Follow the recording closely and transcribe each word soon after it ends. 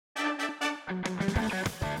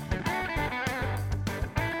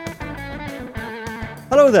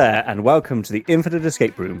Hello there, and welcome to the Infinite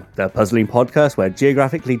Escape Room, the puzzling podcast where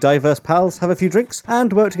geographically diverse pals have a few drinks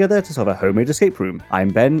and work together to solve a homemade escape room. I'm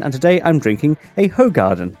Ben, and today I'm drinking a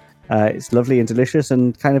Hoegaarden. It's lovely and delicious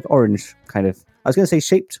and kind of orange, I was going to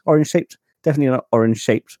say orange shaped, definitely not orange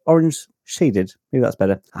shaped, orange shaded, maybe that's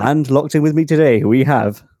better. And locked in with me today, we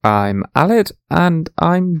have... I'm Aled, and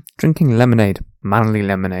I'm drinking lemonade. Manly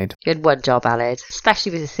lemonade. Good one job, Aled.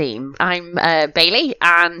 Especially with the theme. I'm Bailey,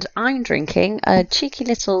 and I'm drinking a cheeky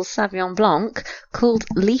little Sauvignon Blanc called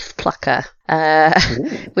Leaf Plucker,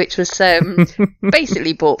 which was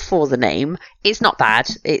basically bought for the name. It's not bad.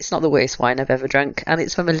 It's not the worst wine I've ever drunk, and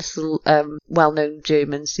it's from a little well-known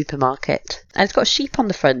German supermarket. And it's got a sheep on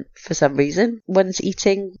the front for some reason. One's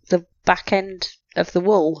eating the back end of the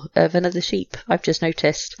wool of another sheep, I've just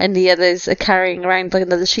noticed, and the others are carrying around like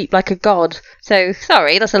another sheep like a god. So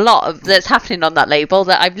sorry, that's a lot that's happening on that label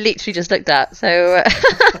that I've literally just looked at. So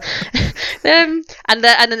and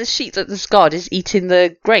then the sheep that this god is eating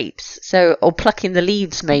the grapes, or plucking the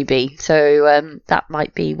leaves maybe. So that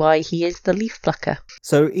might be why he is the leaf plucker.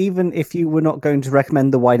 So even if you were not going to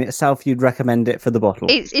recommend the wine itself, you'd recommend it for the bottle?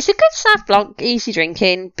 It's a good Sauv Blanc, easy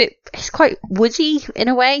drinking, but it's quite woody in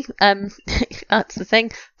a way. That's the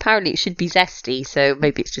thing. Apparently it should be zesty, so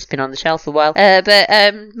maybe it's just been on the shelf a while.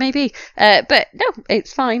 Maybe. But no,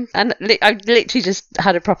 it's fine. And I literally just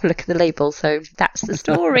had a proper look at the label, so that's the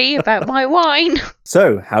story about my wine.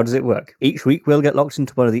 So, how does it work? Each week we'll get locked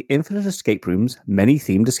into one of the Infinite Escape Room's many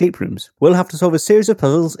themed escape rooms. We'll have to solve a series of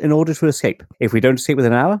puzzles in order to escape. If we don't escape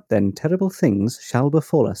within an hour, then terrible things shall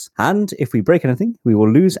befall us. And if we break anything, we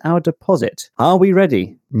will lose our deposit. Are we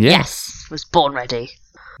ready? Yes, was born ready.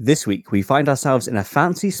 This week, we find ourselves in a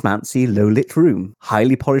fancy-smancy, low-lit room.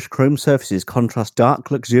 Highly polished chrome surfaces contrast dark,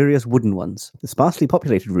 luxurious wooden ones. The sparsely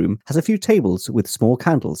populated room has a few tables with small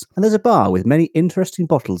candles, and there's a bar with many interesting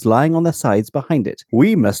bottles lying on their sides behind it.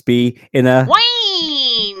 We must be in a...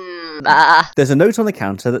 wine! There's a note on the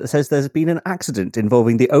counter that says there's been an accident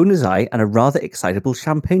involving the owner's eye and a rather excitable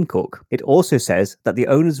champagne cork. It also says that the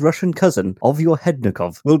owner's Russian cousin,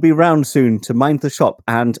 Ovyuhednikov, will be round soon to mind the shop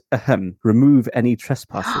and, remove any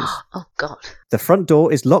trespassers. Oh, God. The front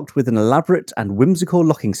door is locked with an elaborate and whimsical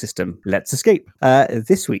locking system. Let's escape.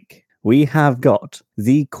 This week, we have got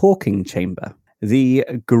the corking chamber, the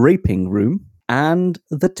graping room, and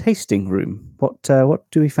the tasting room. What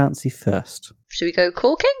do we fancy first? Should we go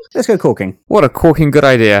corking? Let's go corking. What a corking good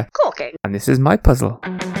idea. Corking. And this is my puzzle.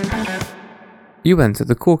 You enter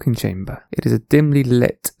the corking chamber. It is a dimly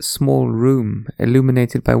lit, small room,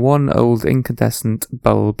 illuminated by one old incandescent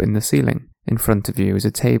bulb in the ceiling. In front of you is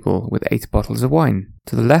a table with 8 bottles of wine.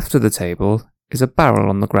 To the left of the table is a barrel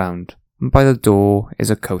on the ground, and by the door is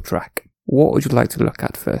a coat rack. What would you like to look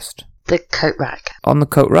at first? The coat rack. On the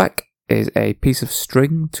coat rack is a piece of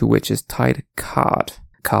string to which is tied a card.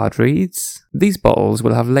 The card reads, "These bottles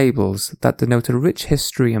will have labels that denote a rich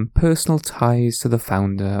history and personal ties to the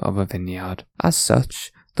founder of a vineyard. As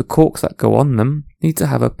such, the corks that go on them need to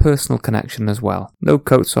have a personal connection as well. No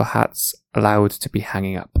coats or hats allowed to be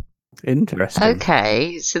hanging up." Interesting.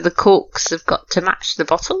 Okay, so the corks have got to match the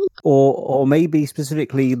bottle? Or maybe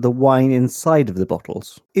specifically the wine inside of the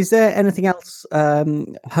bottles. Is there anything else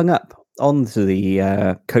hung up onto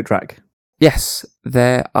the coat rack? Yes,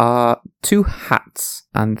 there are 2 hats,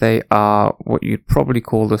 and they are what you'd probably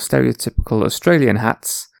call the stereotypical Australian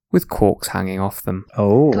hats with corks hanging off them.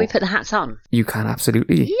 Oh. Can we put the hats on? You can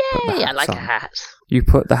absolutely put the Yay, I hats like on. a hat. You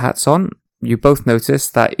put the hats on. You both notice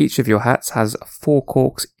that each of your hats has 4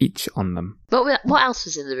 corks each on them. What else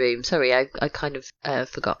was in the room? Sorry, I kind of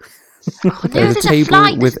forgot. Oh, no, There's a table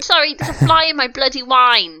fly. with... Sorry, there's a fly in my bloody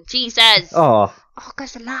wine. Jesus. Oh. Oh,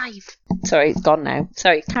 goes alive. Sorry, it's gone now.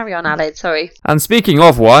 Sorry, carry on, Aled. Sorry. And speaking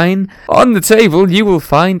of wine, on the table you will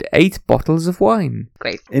find 8 bottles of wine.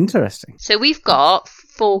 Great. Interesting. So we've got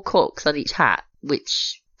 4 corks on each hat,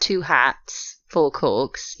 which 2 hats, 4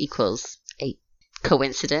 corks equals 8.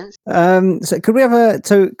 Coincidence? So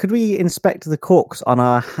could we inspect the corks on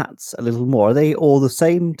our hats a little more? Are they all the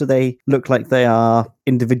same? Do they look like they are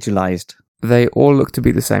individualized? They all look to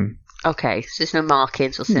be the same. Okay, so there's no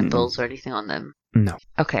markings or symbols or anything on them? No.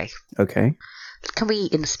 Okay. Okay. Can we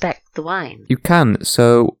inspect the wine? You can,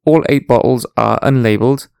 so all 8 bottles are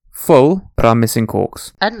unlabelled, full, but are missing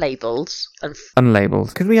corks. Unlabelled.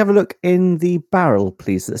 Unlabelled. Could we have a look in the barrel,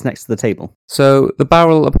 please, that's next to the table? So the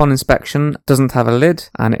barrel, upon inspection, doesn't have a lid,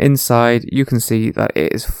 and inside you can see that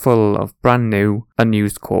it is full of brand new,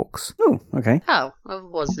 unused corks. Oh, okay. Oh, I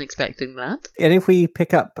wasn't expecting that. And if we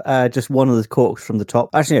pick up just one of the corks from the top...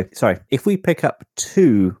 Actually, no, sorry. If we pick up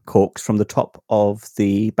 2 corks from the top of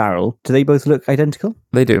the barrel, do they both look identical?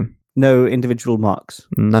 They do. No individual marks?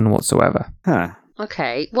 None whatsoever. Huh.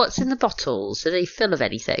 Okay. What's in the bottles? Are they full of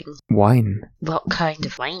anything? Wine. What kind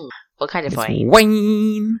of wine? What kind of It's wine?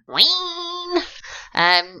 wine. Wine.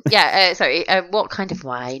 What kind of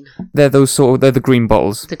wine? They're they're the green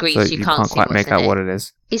bottles. The green, so so you you can't can't see quite what's make in out it. what it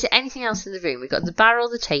is. Is there anything else in the room? We've got the barrel,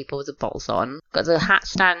 the table with the bottles on. We've got the hat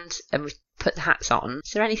stand, and we've put the hats on.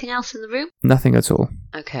 Is there anything else in the room? Nothing at all.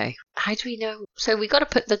 Okay. How do we know? So we got to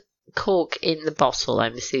put the cork in the bottle,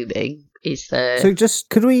 I'm assuming. So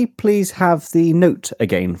could we please have the note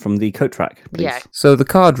again from the coat rack, please? Yeah. So the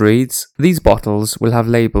card reads, "These bottles will have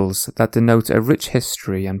labels that denote a rich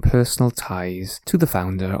history and personal ties to the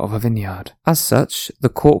founder of a vineyard. As such, the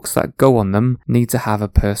corks that go on them need to have a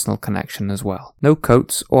personal connection as well. No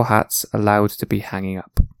coats or hats allowed to be hanging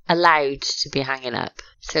up." Allowed to be hanging up.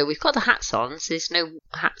 So we've got the hats on, so there's no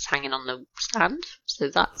hats hanging on the stand. So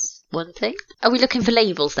that's one thing. Are we looking for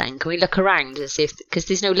labels then? Can we look around and see if... Because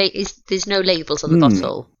there's no labels on the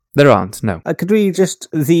bottle. There aren't, no. Could we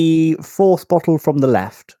the fourth bottle from the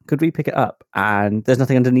left, could we pick it up and there's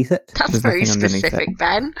nothing underneath it? That's There's very nothing underneath specific,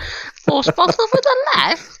 Ben. Fourth bottle from the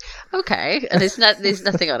left? Okay. And there's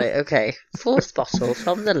nothing on it. Okay. Fourth bottle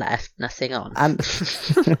from the left, nothing on. And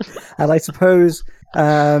and I suppose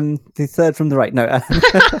the third from the right. No.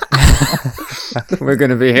 We're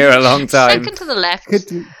going to be here a long time. Second to the left.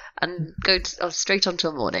 Could And go straight on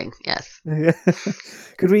till morning, yes.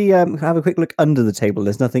 Could we have a quick look under the table?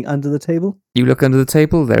 There's nothing under the table? You look under the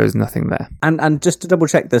table, there is nothing there. And just to double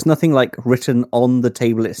check, there's nothing written on the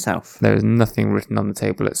table itself? There is nothing written on the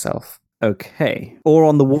table itself. Okay. Or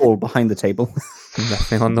on the wall behind the table?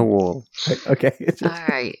 Nothing on the wall. Okay. All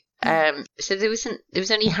right. So there was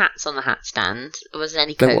only hats on the hat stand. Or was there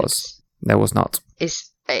any coats? There was not.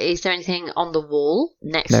 Is there anything on the wall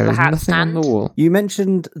next There to the is hat nothing stand? on the wall. You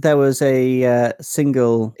mentioned there was a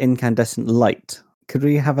single incandescent light. Could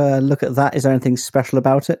we have a look at that? Is there anything special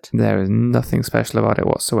about it? There is nothing special about it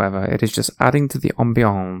whatsoever. It is just adding to the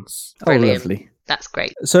ambiance. Brilliant. Oh, lovely. That's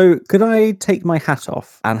great. So could I take my hat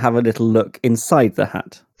off and have a little look inside the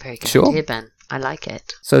hat? Very good Sure. idea, Ben. I like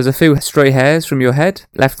it. So there's a few stray hairs from your head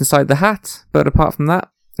left inside the hat, but apart from that,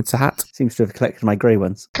 it's a hat. Seems to have collected my grey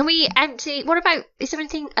ones. Can we empty... What about... Is there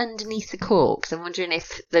anything underneath the corks? I'm wondering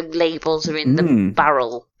if the labels are in the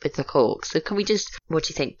barrel with the corks. So can we just... What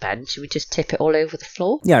do you think, Ben? Should we just tip it all over the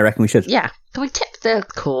floor? Yeah, I reckon we should. Yeah. Can we tip the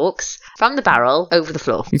corks from the barrel over the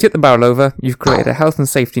floor? You tip the barrel over, you've created a health and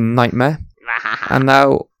safety nightmare, and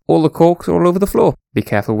now all the corks are all over the floor. Be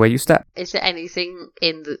careful where you step. Is there anything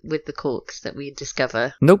with the corks that we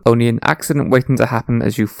discover? Nope, only an accident waiting to happen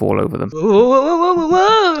as you fall over them. Whoa, whoa, whoa,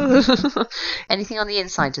 whoa, whoa. Anything on the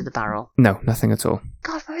inside of the barrel? No, nothing at all.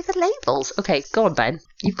 God, where are the labels? Okay, go on, Ben.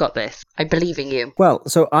 You've got this. I believe in you. Well,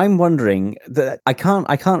 so I'm wondering that I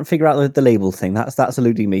can't figure out the label thing. That's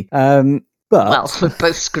eluding me. But Well, we're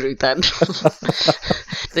both screwed then.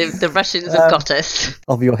 the Russians have got us.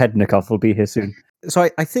 of your head, Nikov, will be here soon. So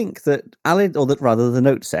I think that Alid, or that rather the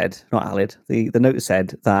note said, not Alid, the note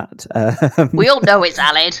said that... We all know it's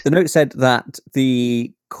Alid. The note said that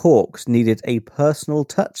the corks needed a personal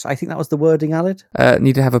touch. I think that was the wording, Alid.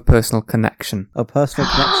 Need to have a personal connection. A personal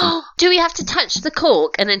connection. Do we have to touch the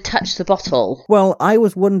cork and then touch the bottle? Well, I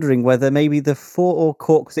was wondering whether maybe the 4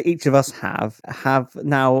 corks that each of us have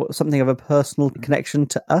now something of a personal connection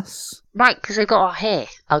to us. Right, because they've got our hair,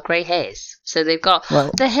 our grey hairs. So they've got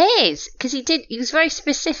the hairs, because he was very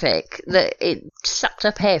specific that it sucked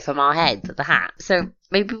up hair from our head, the hat. So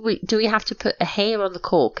maybe do we have to put a hair on the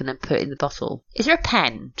cork and then put it in the bottle? Is there a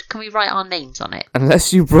pen? Can we write our names on it?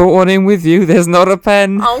 Unless you brought one in with you, there's not a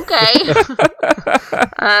pen. Okay.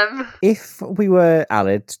 If we were,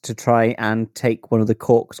 Alid, to try and take one of the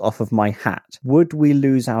corks off of my hat, would we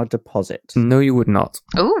lose our deposit? No, you would not.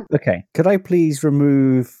 Oh. Okay. Could I please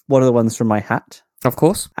remove one of the ones from my hat? Of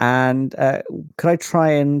course. And could I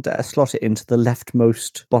try and slot it into the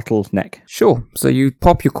leftmost bottle neck? Sure. So you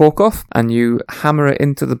pop your cork off and you hammer it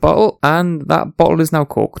into the bottle, and that bottle is now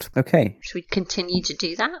corked. Okay. Should we continue to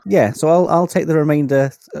do that? Yeah, so I'll take the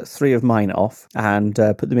remainder 3 of mine off and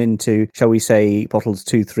put them into, shall we say, bottles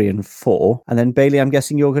 2, 3, and 4. And then, Bailey, I'm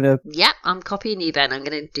guessing you're going to... Yep, I'm copying you, Ben. I'm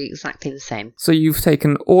going to do exactly the same. So you've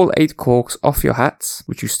taken all 8 corks off your hats,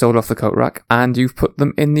 which you stole off the coat rack, and you've put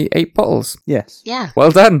them in the 8 bottles. Yes. Yeah.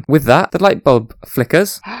 Well done. With that, the light bulb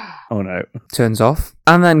flickers, Oh, no. turns off,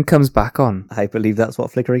 and then comes back on. I believe that's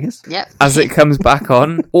what flickering is. Yep. As it comes back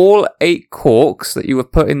on, all 8 corks that you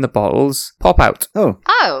have put in the bottles pop out. Oh.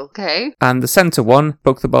 Oh, okay. And the centre one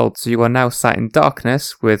broke the bulb, so you are now sat in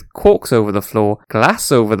darkness with corks over the floor,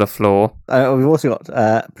 glass over the floor. We've also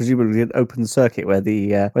got, presumably, an open circuit where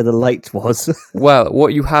the light was. Well,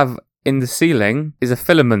 what you have in the ceiling is a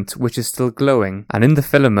filament which is still glowing, and in the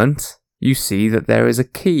filament you see that there is a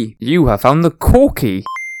key. You have found the corky.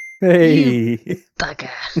 Hey.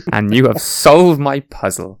 Bugger. And you have solved my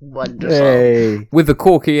puzzle. Wonderful. Hey. With the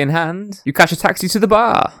corky in hand, you catch a taxi to the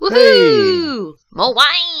bar. Woohoo! More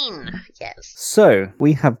wine! Yes. So,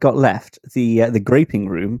 we have got left the graping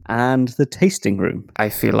room and the tasting room. I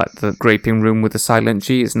feel like the graping room with the silent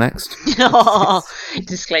G is next.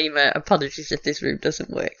 Disclaimer, apologies if this room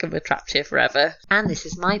doesn't work and we're trapped here forever. And this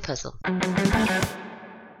is my puzzle.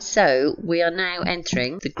 So, we are now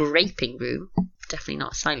entering the graping room. Definitely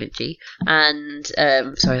not silent G. And,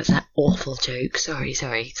 sorry, that's that awful joke. Sorry.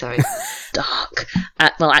 Dark.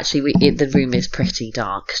 Well, actually, the room is pretty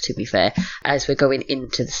dark, to be fair, as we're going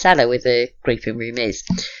into the cellar where the graping room is.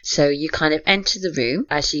 So you kind of enter the room.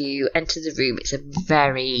 As you enter the room, it's a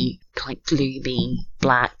very quite gloomy,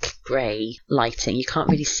 black, grey lighting. You can't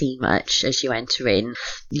really see much as you enter in.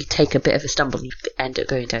 You take a bit of a stumble and you end up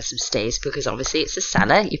going down some stairs because obviously it's a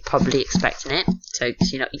cellar. You're probably expecting it. So,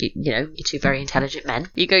 you're two very intelligent men.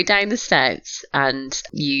 You go down the steps and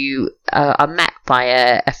you are met by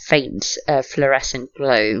a faint fluorescent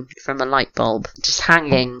glow from a light bulb just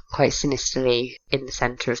hanging quite sinisterly in the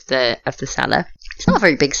centre of the cellar. It's not a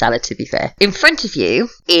very big cellar, to be fair. In front of you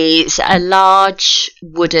is a large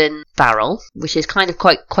wooden barrel, which is kind of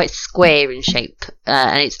quite square in shape,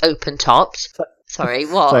 and it's open topped. Sorry,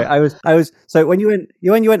 what? Sorry, I was. So when you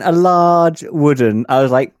went a large wooden, I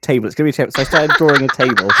was like, table. It's gonna be a table. So I started drawing a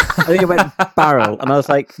table. And then you went barrel, and I was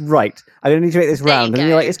like, right, I'm gonna need to make this round. And then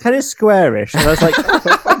you're like, it's kind of squarish, and I was like.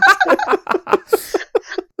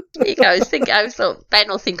 There you go. I thought Ben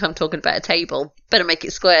will think I'm talking about a table. Better make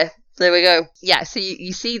it square. There we go. Yeah, so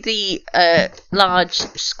you see the large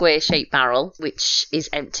square-shaped barrel, which is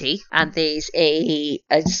empty, and there's a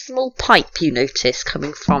small pipe, you notice,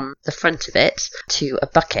 coming from the front of it to a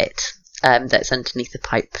bucket that's underneath the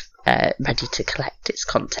pipe, ready to collect its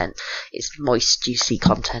content, its moist, juicy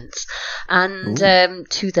contents. And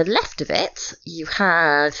to the left of it, you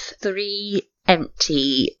have 3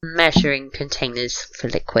 empty measuring containers for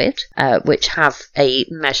liquid, which have a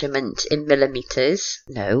measurement in milliliters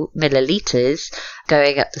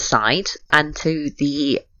going up the side, and to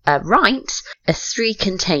the right are 3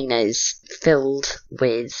 containers filled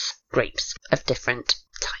with grapes of different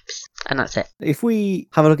types. And that's it. If we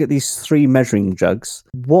have a look at these 3 measuring jugs,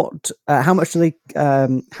 how much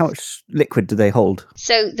liquid do they hold?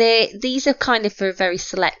 So these are kind of for a very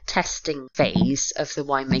select testing phase of the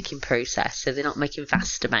winemaking process. So they're not making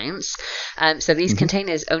vast amounts. So these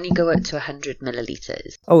containers only go up to 100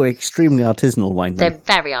 milliliters. Oh, extremely artisanal wine. Then. They're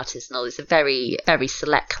very artisanal. It's a very, very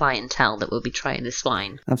select clientele that will be trying this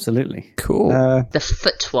wine. Absolutely. Cool. The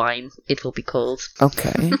foot wine, it will be called.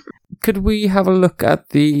 Okay. Could we have a look at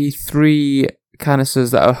the 3 canisters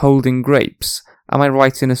that are holding grapes? Am I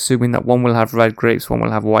right in assuming that one will have red grapes, one will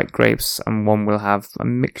have white grapes, and one will have a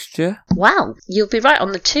mixture? Well, you'll be right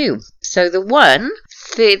on the 2. So the one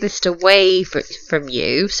furthest away from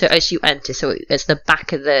you, so as you enter, so it's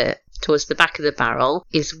towards the back of the barrel,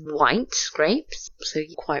 is white grapes. So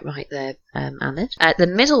you're quite right there, Aled. The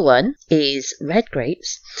middle one is red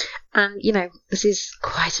grapes. And, this is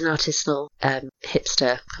quite an artisanal,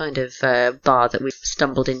 hipster kind of bar that we've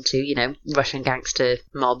stumbled into, Russian gangster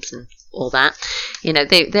mobs and all that.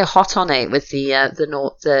 They're hot on it with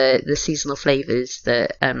the seasonal flavours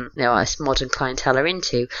that us modern clientele are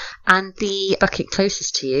into. And the bucket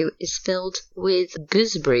closest to you is filled with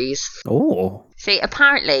gooseberries. Oh. See,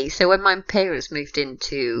 apparently, so when my parents moved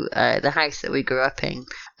into the house that we grew up in,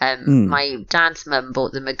 my dad's mum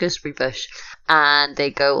bought them a gooseberry bush, and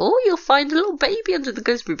they go, oh, you'll find a little baby under the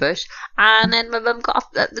gooseberry bush. And then my mum got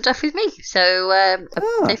off the duff with me, so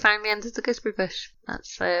they found me under the gooseberry bush.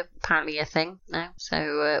 That's apparently a thing now.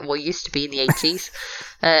 So, used to be in the 80s.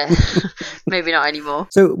 Maybe not anymore.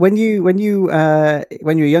 So when you were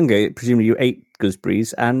younger, presumably you ate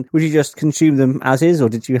gooseberries, and would you just consume them as is, or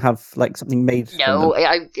did you have like something made? No,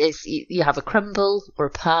 you have a crumble or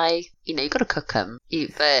a pie. You got to cook them.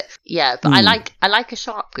 But I like a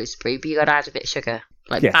sharp gooseberry, but you got to add a bit of sugar,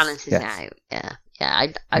 balances it out. Yeah.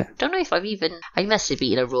 Yeah, I don't know if I must have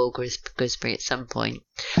eaten a raw gooseberry at some point.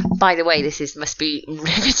 By the way, must be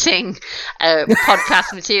riveting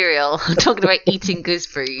podcast material. I'm talking about eating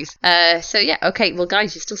gooseberries. Okay, well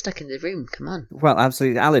guys, you're still stuck in the room, come on. Well,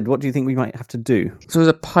 absolutely. Aled, what do you think we might have to do? So there's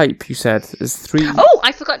a pipe, you said. There's 3... Oh,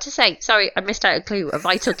 I forgot to say. Sorry, I missed out a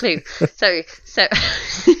vital clue. So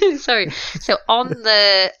on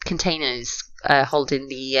the containers holding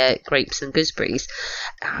the grapes and gooseberries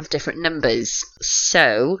have different numbers.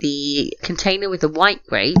 So the container with the white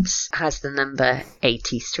grapes has the number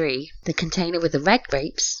 83. The container with the red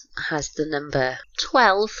grapes has the number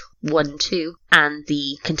 12, 1, 2, and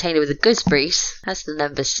the container with the gooseberries has the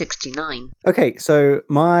number 69. Okay, so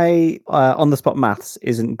my on-the-spot maths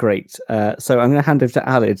isn't great, so I'm going to hand over to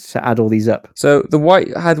Alid to add all these up. So the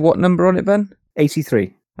white had what number on it, Ben?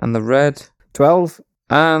 83. And the red? 12.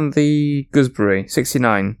 And the gooseberry?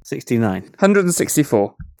 69. 69.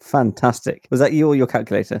 164. Fantastic. Was that you or your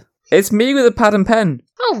calculator? It's me with a pad and pen.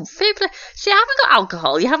 Oh, fair play. So you haven't got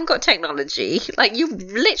alcohol, you haven't got technology. Like, you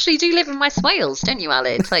literally do live in West Wales, don't you,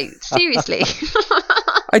 Alid? Like, seriously.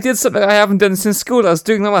 I did something I haven't done since school. I was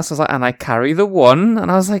doing the maths. I was like, and I carry the 1. And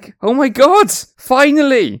I was like, oh my God,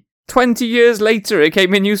 finally. 20 years later, it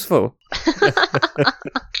came in useful.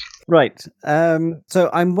 Right. So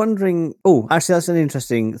I'm wondering... Oh, actually, that's an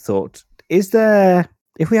interesting thought. Is there...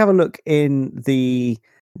 If we have a look in the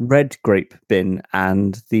red grape bin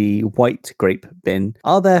and the white grape bin,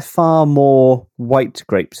 are there far more white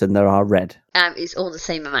grapes than there are red? It's all the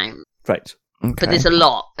same amount. Right. Okay. But there's a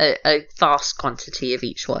lot, a vast quantity of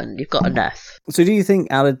each one. You've got enough. So do you think,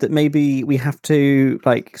 Alid, that maybe we have to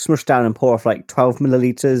smush down and pour off 12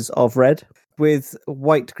 millilitres of red? With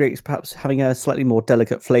white grapes perhaps having a slightly more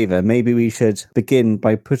delicate flavour, maybe we should begin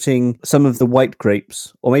by putting some of the white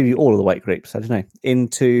grapes, or maybe all of the white grapes, I don't know,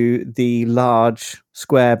 into the large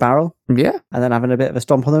square barrel. Yeah. And then having a bit of a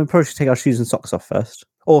stomp on them. We probably should take our shoes and socks off first.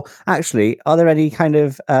 Or actually, are there any kind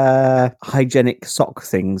of hygienic sock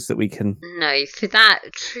things that we can... No, for that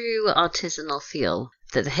true artisanal feel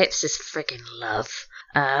that the hipsters friggin' love.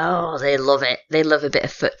 Oh, they love it. They love a bit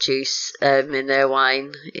of foot juice in their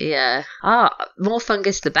wine. Yeah. More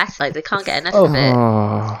fungus the better. They can't get enough of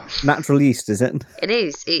it. Natural yeast, is it? It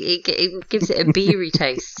is. It gives it a beery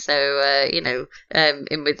taste. So,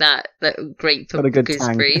 in with that grape and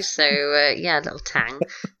gooseberry. So, a little tang.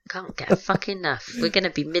 Can't get a fucking enough. We're going to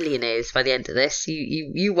be millionaires by the end of this.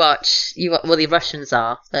 You watch. Well, the Russians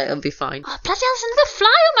are. It'll be fine. Oh, bloody hell, there's another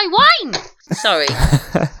fly on my wine. Sorry.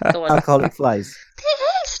 Go on. Alcoholic flies.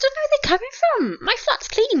 Yes, I don't know where they're coming from. My flat's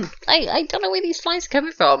clean. I don't know where these flies are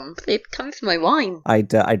coming from. They're coming from my wine.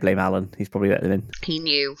 I'd blame Alan. He's probably let them in. He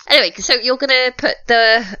knew. Anyway, so you're going to put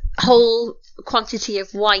the whole quantity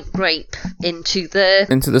of white grape into the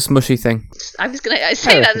smushy thing. I was going to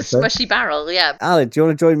say that, the smushy barrel, yeah. Alan, do you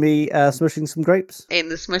want to join me smushing some grapes? In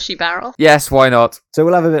the smushy barrel? Yes, why not? So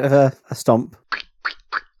we'll have a bit of a stomp.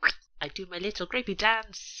 I do my little grapey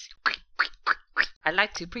dance. I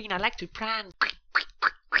like to preen, I like to pran.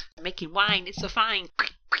 Making wine, it's so fine.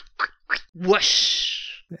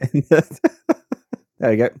 Whoosh! There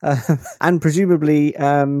we go. And presumably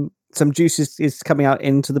some juice is coming out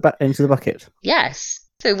into the bucket. Yes.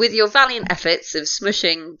 So with your valiant efforts of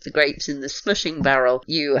smushing the grapes in the smushing barrel,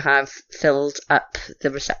 you have filled up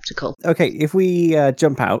the receptacle. Okay, if we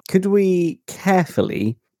jump out, could we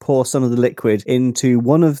carefully pour some of the liquid into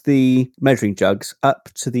one of the measuring jugs up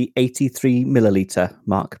to the 83 milliliter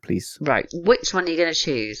mark, please? Right. Which one are you going to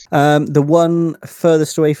choose? The one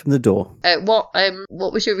furthest away from the door. What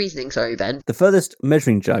was your reasoning? Sorry, Ben. The furthest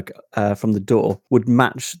measuring jug from the door would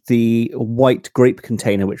match the white grape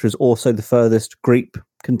container, which was also the furthest grape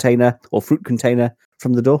container or fruit container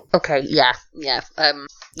from the door. Okay. Yeah. That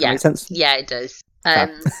makes sense? Yeah, it does.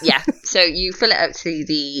 So you fill it up to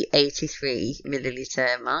the 83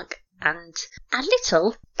 milliliter mark, and a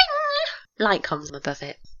little bing, light comes above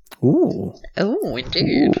it. Ooh. Oh,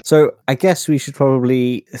 indeed. So I guess we should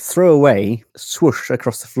probably throw away, swoosh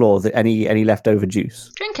across the floor, any leftover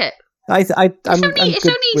juice. Drink it. It's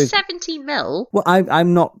only 70 mil. Well,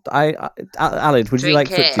 I'm not. Alid, would you like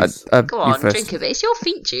fruit juice? Go on, drink of it. It's your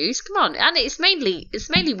feet juice. Come on, and it's mainly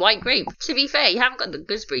white grape. To be fair, you haven't got the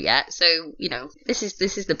gooseberry yet, so this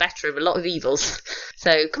is the better of a lot of evils.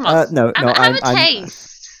 So come on, have a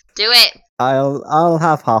taste. Do it. I'll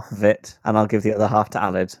have half of it, and I'll give the other half to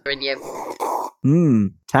Alid.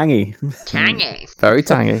 Tangy. Tangy. Very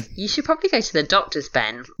tangy. You should probably go to the doctor's,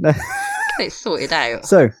 Ben. Get it sorted out.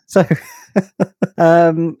 So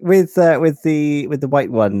with the white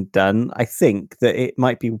one done, I think that it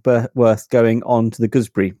might be worth going on to the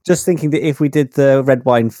gooseberry. Just thinking that if we did the red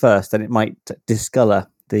wine first, then it might discolour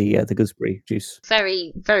the gooseberry juice.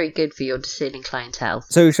 Very, very good for your discerning clientele.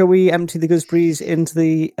 So shall we empty the gooseberries into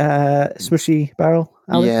the smushy barrel,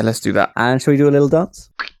 Alice? Yeah, let's do that. And shall we do a little dance?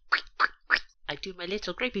 I do my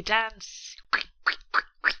little grapey dance.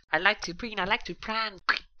 I like to preen, I like to pran.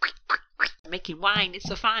 Making wine, it's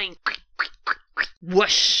so fine.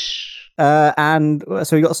 Whoosh! And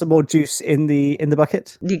so we got some more juice in the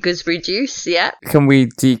bucket. The gooseberry juice, yeah. Can we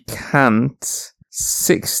decant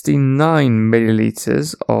 69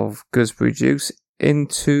 millilitres of gooseberry juice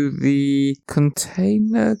into the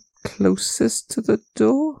container closest to the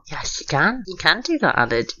door? Yes, you can. You can do that,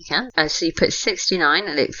 Aled. You can. So you put 69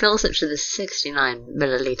 and it fills up to the 69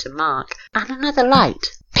 millilitre mark. And another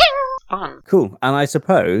light. Ping! On. Cool. And I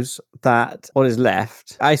suppose that what is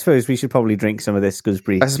left, I suppose we should probably drink some of this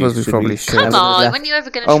gooseberry I suppose juice, we probably should. Come on, when are you ever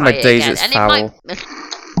going to Oh try my it days, again? it's And foul. it might...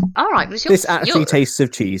 All right, was your, This actually tastes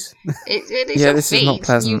of cheese. It is Yeah, your this is not feet.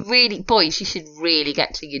 pleasant. You really, boys, you should really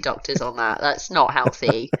get to your doctors on that. That's not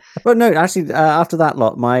healthy. Well, no, actually, after that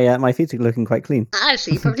lot, my feet are looking quite clean.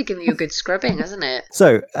 Actually, you're probably giving you a good scrubbing, hasn't it?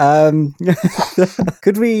 So,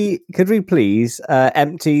 could we please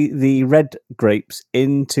empty the red grapes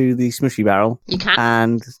into the smushy barrel You can.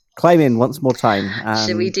 and climb in once more time?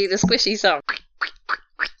 Should we do the squishy song?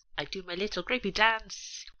 I do my little grapey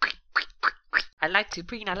dance. I like to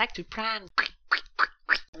preen, I like to pran.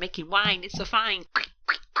 Making wine, it's so fine.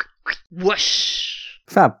 Whoosh!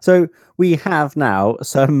 Fab. So we have now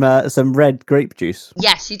some red grape juice.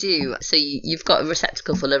 Yes, you do. So you've got a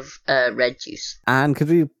receptacle full of red juice. And could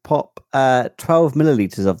we pop 12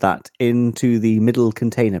 millilitres of that into the middle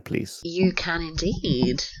container, please? You can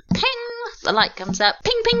indeed. Ping! The light comes up.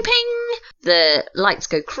 Ping, ping, ping! The lights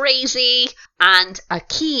go crazy. And a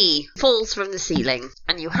key falls from the ceiling.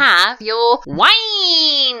 And you have your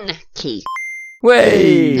wine key.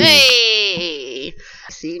 Way! Hey!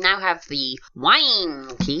 So you now have the wine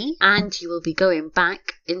key. And you will be going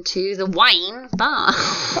back into the wine bar.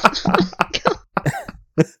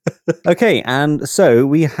 Okay, and so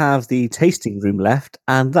we have the tasting room left,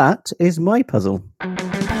 and that is my puzzle.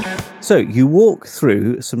 So you walk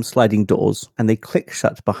through some sliding doors, and they click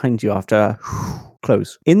shut behind you after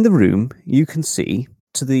close. In the room, you can see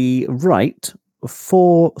to the right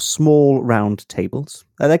 4 small round tables.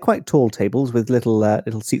 They're quite tall tables with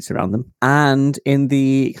little seats around them. And in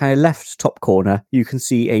the kind of left top corner, you can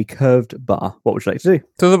see a curved bar. What would you like to do?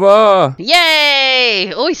 To the bar!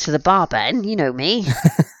 Yay! Always to the bar, Ben. You know me.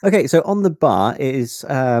 Okay, so on the bar is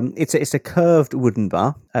it's a curved wooden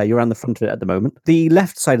bar. You're around the front of it at the moment. The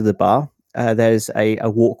left side of the bar, there's a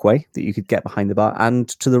walkway that you could get behind the bar, and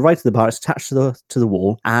to the right of the bar, it's attached to the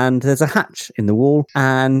wall. And there's a hatch in the wall,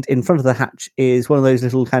 and in front of the hatch is one of those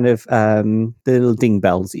little kind of the little ding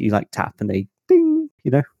bells that you like tap, and they ding. You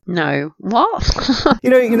know. No. What?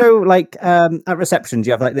 You know, like at receptions,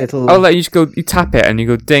 you have like little. Oh, like you tap it and you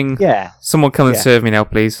go ding. Yeah. Someone come and Yeah. serve me now,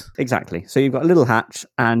 please. Exactly. So you've got a little hatch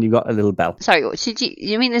and you've got a little bell. Sorry,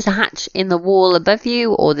 you mean there's a hatch in the wall above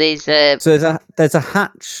you, or there's a... So there's a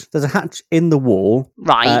hatch in the wall,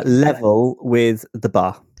 Right. level with the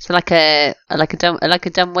bar. So like a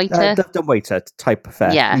dumb waiter? Dumb waiter type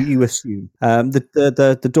affair. Yeah. You assume.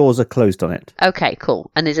 The doors are closed on it. Okay, cool.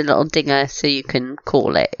 And there's a little dinger so you can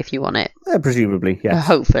call it if you want it. Presumably, yes.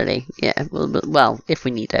 Hopefully, yeah. Well, if we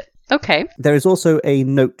need it. Okay. There is also a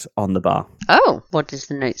note on the bar. Oh, what does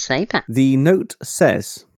the note say, Ben? The note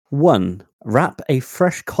says, 1. Wrap a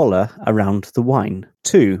fresh collar around the wine.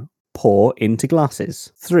 2. Pour into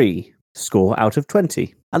glasses. 3. Score out of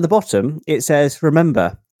 20. At the bottom, it says,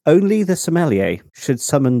 remember, only the sommelier should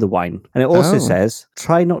summon the wine. And it also says,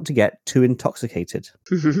 try not to get too intoxicated.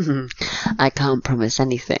 I can't promise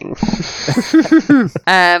anything.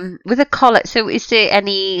 With a collar, so is there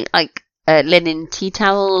any linen tea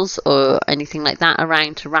towels or anything like that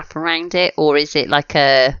around to wrap around it, or is it like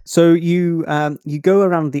a... So you go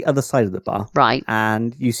around the other side of the bar, Right.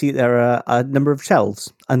 and you see there are a number of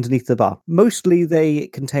shelves underneath the bar. Mostly they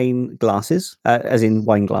contain glasses, as in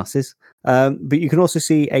wine glasses, but you can also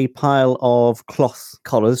see a pile of cloth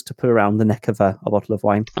collars to put around the neck of a bottle of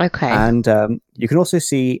wine. Okay. And you can also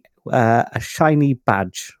see a shiny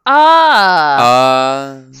badge. So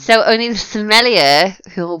only the sommelier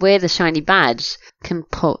who will wear the shiny badge can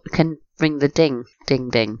ring the ding,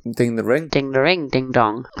 ding, ding. Ding the ring. Ding the ring, ding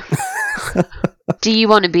dong. Do you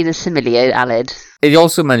want to be the sommelier, Aled? It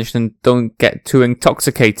also mentioned don't get too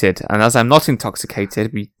intoxicated, and as I'm not intoxicated,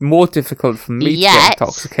 it'd be more difficult for me to get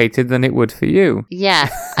intoxicated than it would for you. Yeah,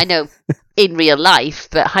 I know in real life,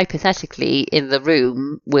 but hypothetically in the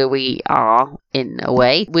room where we are, in a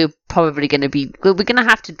way, we're probably going to be... We're going to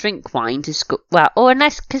have to drink wine to...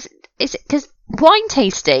 Because wine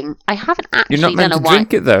tasting, I haven't actually You're not meant done to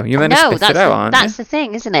drink it, though. You're meant to spit it out, aren't you? That's the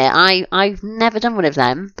thing, isn't it? I've never done one of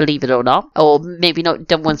them, believe it or not. Or maybe not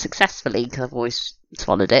done one successfully, because I've always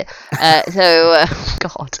swallowed it.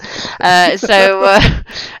 God. I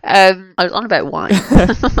was on about wine.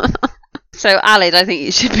 So, Alid, I think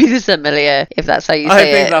you should be the sommelier, if that's how you say it.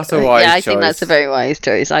 I think that's a wise Yeah, I choice. think that's a very wise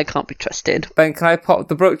choice. I can't be trusted. Ben, can I pop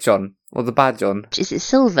the brooch on? Or the badge on? Is it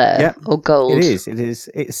silver Yeah, or gold? It is.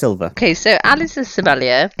 It's silver. Okay, so Alid's the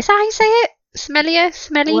sommelier. Is that how you say it? Sommelier?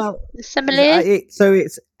 Well, Sommelier? So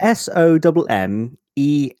it's SOMMELIER.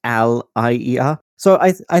 So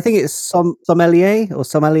I think it's sommelier or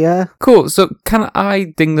sommelier. Cool. So can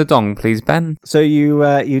I ding the dong, please, Ben? So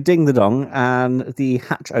you ding the dong and the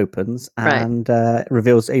hatch opens and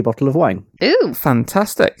reveals a bottle of wine. Ooh.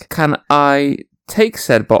 Fantastic. Can I take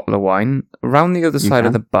said bottle of wine round the other side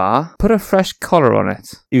of the bar, put a fresh collar on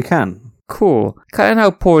it? You can. Cool. Can I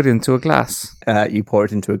now pour it into a glass? You pour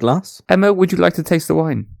it into a glass. Emma, would you like to taste the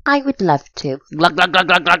wine? I would love to. Glug, glug, glug,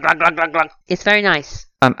 glug, glug, glug, glug, glug, glug. It's very nice.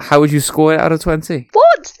 And how would you score it out of 20?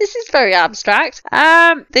 What? This is very abstract.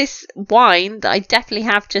 This wine that I definitely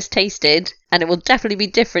have just tasted, and it will definitely be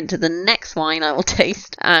different to the next wine I will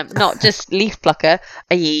taste. Not just leaf plucker.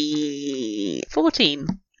 14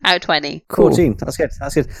 out of 20. Cool. 14. That's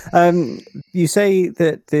good. You say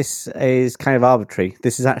that this is kind of arbitrary.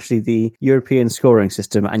 This is actually the European scoring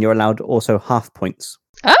system, and you're allowed also half points.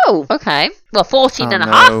 Oh, okay. Well, 14 and a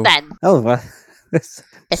half then. Oh, well.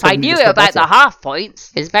 If I knew about the half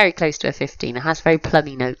points, it's very close to a 15. It has very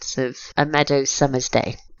plummy notes of a meadow summer's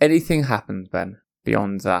day. Anything happened, Ben,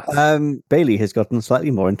 beyond that? Bailey has gotten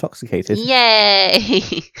slightly more intoxicated.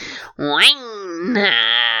 Yay! Wine!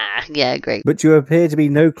 Yeah, great. But you appear to be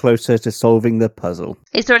no closer to solving the puzzle.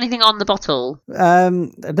 Is there anything on the bottle?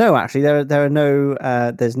 No, actually, there are no.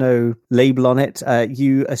 There's no label on it.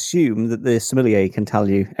 You assume that the sommelier can tell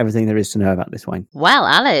you everything there is to know about this wine. Well,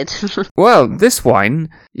 Alid. Well, this wine,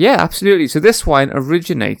 yeah, absolutely. So this wine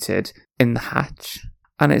originated in the hatch,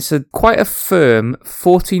 and it's quite a firm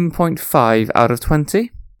 14.5 out of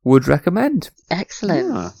 20. Would recommend.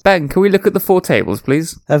 Excellent. Yeah. Ben, can we look at the 4 tables,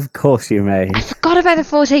 please? Of course you may. I forgot about the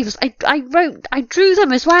 4 tables. I drew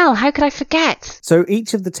them as well. How could I forget? So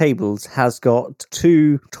each of the tables has got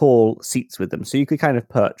 2 tall seats with them, so you could kind of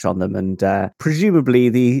perch on them, and presumably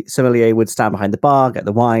the sommelier would stand behind the bar, get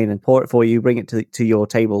the wine, and pour it for you, bring it to your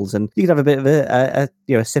tables, and you could have a bit of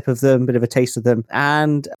a sip of them, a bit of a taste of them.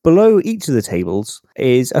 And below each of the tables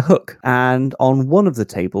is a hook, and on one of the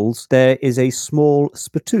tables there is a small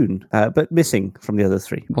spittoon, but missing from the other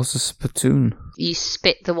 3. What's a spittoon? You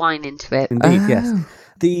spit the wine into it. Indeed, yes.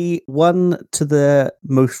 The one to the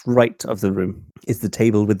most right of the room is the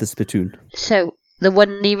table with the spittoon. So, the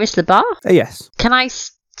one nearest the bar? Yes.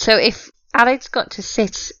 So if Alid's got to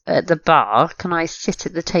sit at the bar, can I sit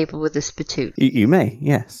at the table with the spittoon? You may,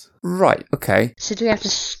 yes. Right, okay. So do I have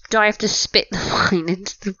to spit the wine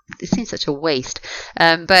into the... It seems such a waste.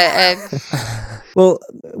 Well,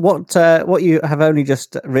 what you have only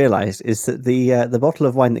just realised is that the bottle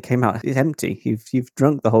of wine that came out is empty. You've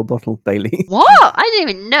drunk the whole bottle, Bailey. What? I didn't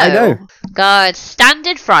even know. I know. God,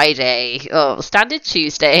 standard Friday. Oh, standard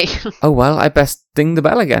Tuesday. Oh, well, I best ding the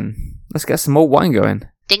bell again. Let's get some more wine going.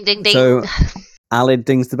 Ding, ding, ding. So Alid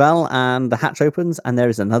dings the bell and the hatch opens and there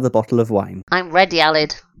is another bottle of wine. I'm ready,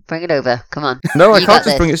 Alid. Bring it over. Come on. No, I You can't got just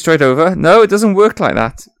this. bring it straight over. No, it doesn't work like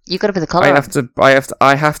that. You got to put the collar I on.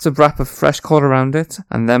 have to wrap a fresh collar around it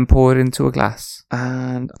and then pour it into a glass.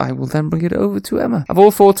 And I will then bring it over to Emma. Have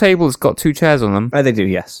all 4 tables got 2 chairs on them? Oh, they do,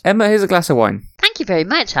 yes. Emma, here's a glass of wine. Thank you very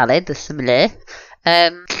much, Alid, the sommelier.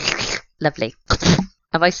 Lovely.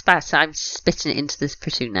 Have I spat? I'm spitting it into this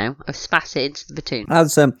spittoon now. I've spat it into the spittoon.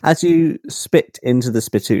 As you spit into the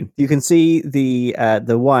spittoon, you can see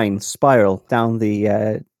the wine spiral down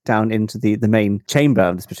down into the main chamber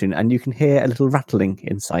of the spittoon, and you can hear a little rattling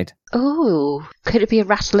inside. Oh, could it be a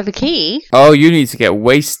rattle of a key? Oh, you need to get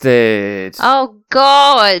wasted. Oh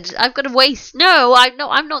God, I've got to waste. No, I'm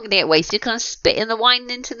not going to get wasted because I'm spitting the wine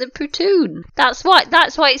into the spittoon. That's why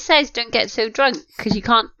it says don't get so drunk because you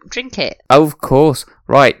can't drink it. Of course.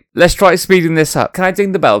 Right, let's try speeding this up. Can I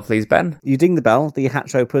ding the bell, please, Ben? You ding the bell, the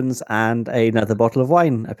hatch opens, and another bottle of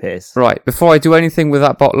wine appears. Right, before I do anything with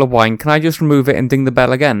that bottle of wine, can I just remove it and ding the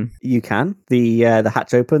bell again? You can. The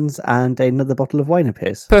hatch opens and another bottle of wine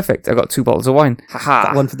appears. Perfect, I've got 2 bottles of wine. Haha.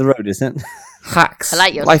 That one for the road, isn't it? Hacks. I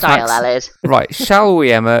like your Life style, hacks. Alid. Right, shall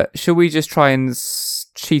we, Emma? Shall we just try and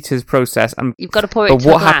cheat his process? And You've got to pour it but into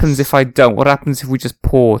a what glass. happens if I don't? What happens if we just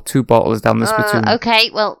pour 2 bottles down the spittoon? Okay,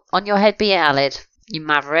 well, on your head be it, Alid. You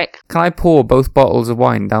maverick. Can I pour both bottles of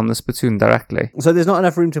wine down the spittoon directly? So there's not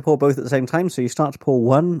enough room to pour both at the same time, so you start to pour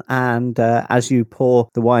one, and as you pour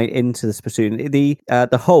the wine into the spittoon,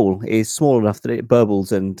 the hole is small enough that it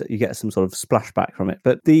burbles and you get some sort of splashback from it.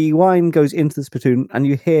 But the wine goes into the spittoon and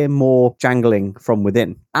you hear more jangling from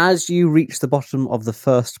within. As you reach the bottom of the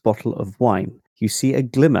first bottle of wine, you see a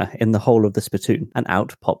glimmer in the hole of the spittoon, and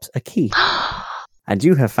out pops a key. And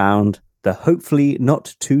you have found the hopefully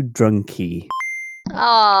not too drunk key.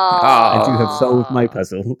 And you have solved my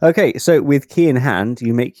puzzle. Okay, so with key in hand,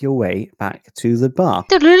 you make your way back to the bar.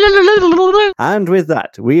 And with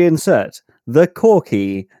that, we insert the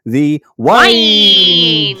corky, the wine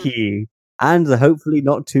key, and the hopefully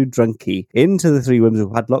not too drunk key into the 3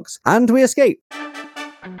 whimsical padlocks, and we escape.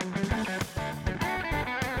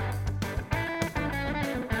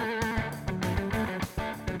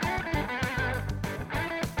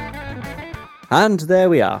 And there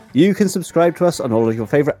we are. You can subscribe to us on all of your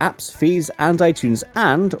favourite apps, feeds, and iTunes,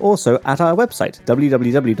 and also at our website,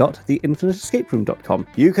 www.theinfiniteescaperoom.com.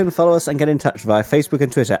 You can follow us and get in touch via Facebook and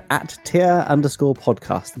Twitter at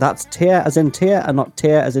tier_podcast. That's tier as in tier and not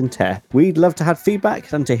tier as in tear. We'd love to have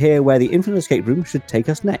feedback and to hear where the Infinite Escape Room should take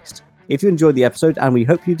us next. If you enjoyed the episode, and we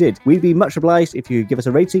hope you did, we'd be much obliged if you could give us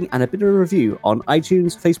a rating and a bit of a review on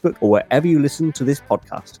iTunes, Facebook, or wherever you listen to this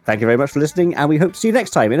podcast. Thank you very much for listening, and we hope to see you next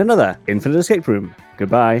time in another Infinite Escape Room.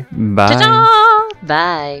 Goodbye. Bye. Ta-da!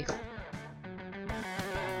 Bye.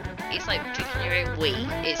 It's like drinking your own wee.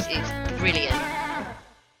 It's brilliant.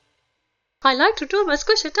 I like to do my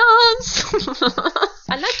squishy dance.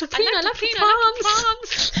 I like to clean, I like to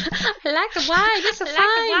dance. I like the wine, it's a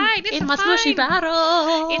fine. In my smushy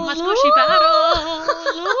barrel.